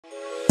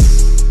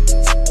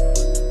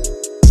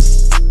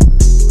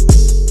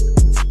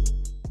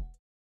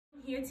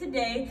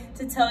today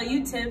to tell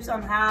you tips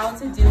on how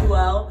to do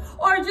well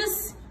or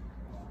just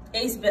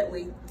ace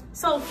Bentley.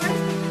 So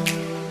first,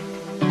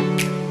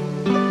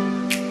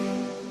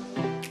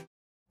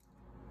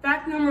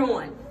 fact number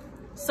one.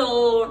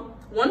 So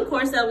one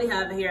course that we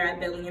have here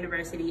at Bentley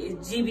University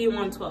is GB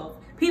 112.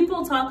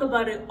 People talk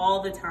about it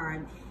all the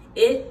time.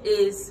 It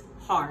is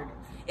hard.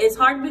 It's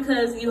hard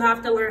because you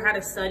have to learn how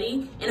to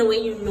study in a way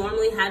you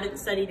normally haven't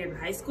studied in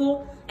high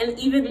school. And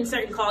even in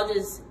certain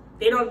colleges,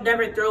 they don't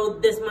never throw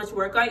this much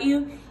work at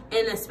you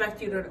and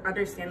expect you to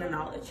understand the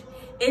knowledge.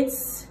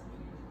 It's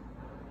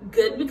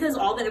good because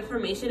all the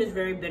information is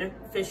very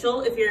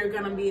beneficial if you're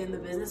gonna be in the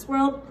business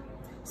world.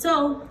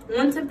 So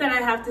one tip that I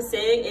have to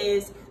say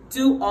is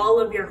do all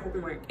of your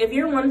homework. If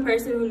you're one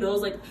person who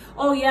knows like,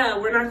 oh yeah,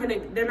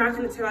 they're not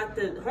gonna turn out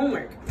the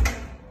homework,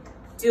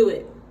 do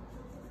it.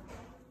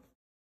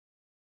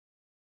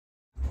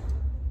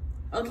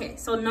 Okay,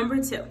 so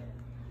number two,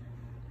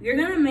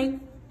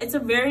 it's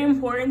very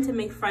important to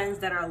make friends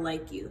that are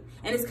like you.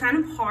 And it's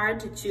kind of hard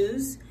to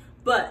choose,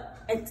 but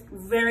it's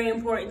very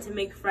important to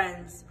make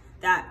friends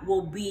that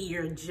will be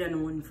your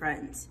genuine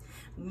friends.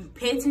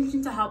 Pay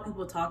attention to how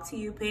people talk to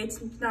you. Pay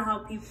attention to how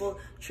people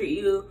treat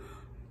you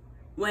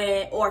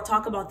or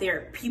talk about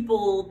their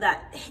people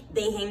that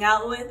they hang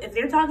out with. If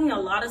they're talking a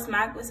lot of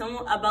smack with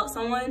about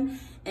someone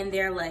and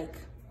they're like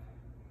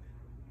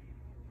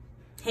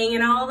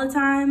hanging out all the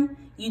time,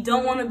 you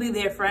don't want to be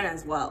their friend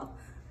as well.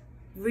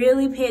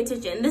 Really pay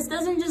attention. And this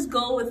doesn't just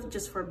go with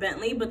just for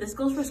Bentley, but this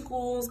goes for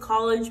schools,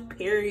 college,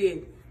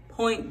 period,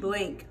 point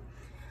blank.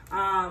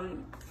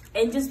 And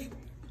just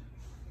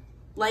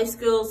life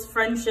skills,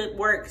 friendship,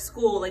 work,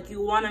 school, like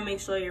you want to make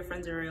sure your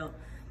friends are real.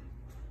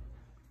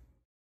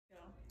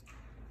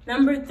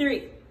 Number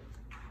three,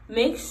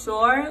 make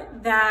sure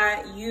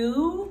that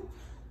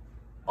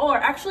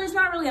actually it's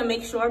not really a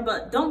make sure,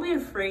 but don't be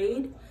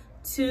afraid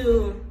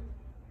to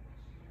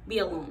be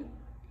alone.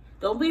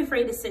 Don't be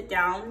afraid to sit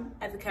down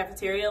at the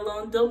cafeteria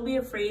alone. Don't be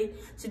afraid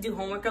to do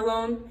homework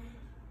alone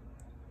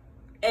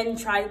and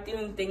try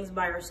doing things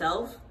by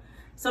yourself.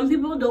 Some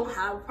people don't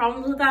have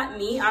problems with that.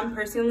 Me, I'm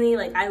personally,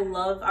 like,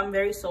 I'm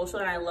very social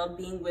and I love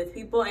being with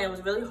people, and it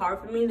was really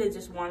hard for me to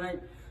just want to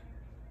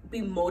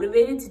be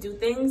motivated to do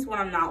things when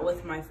I'm not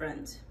with my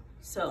friends.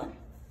 So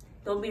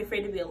don't be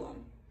afraid to be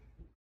alone.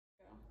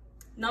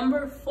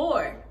 Number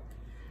four,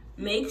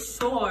 make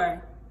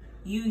sure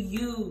you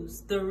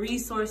use the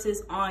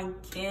resources on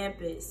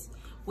campus.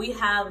 We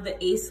have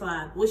the ACE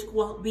Lab, which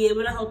will be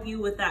able to help you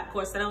with that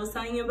course that I was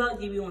telling you about,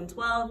 GB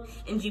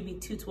 112 and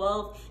GB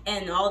 212,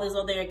 and all those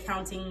other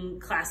accounting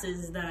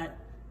classes that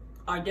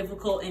are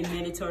difficult and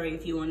mandatory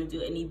if you want to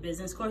do any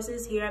business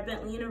courses here at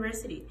Bentley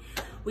University.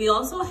 We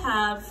also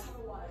have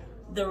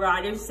the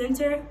Writers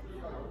Center,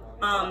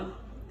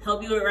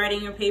 help you with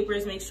writing your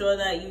papers, make sure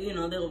that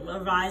they'll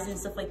revise and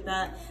stuff like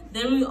that.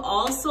 Then we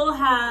also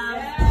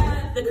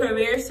have the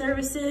career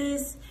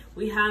services.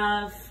 We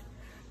have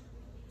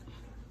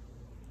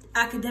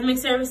academic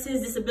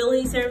services,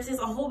 disability services,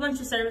 a whole bunch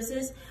of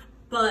services.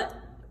 But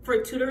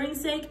for tutoring's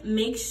sake,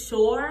 make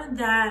sure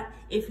that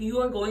if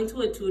you are going to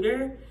a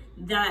tutor,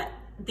 that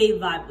they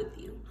vibe with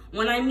you.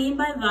 What I mean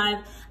by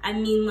vibe, I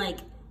mean like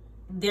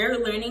their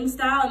learning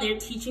style and their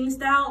teaching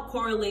style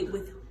correlate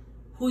with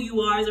who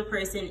you are as a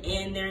person,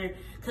 and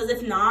because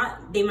if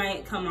not, they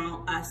might come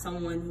out as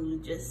someone who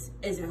just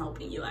isn't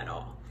helping you at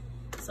all.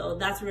 So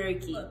that's very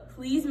key. But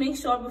please make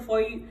sure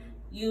before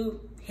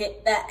you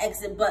hit that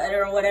exit button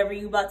or whatever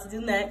you're about to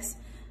do next,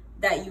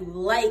 that you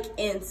like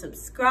and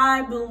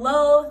subscribe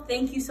below.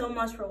 Thank you so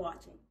much for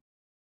watching.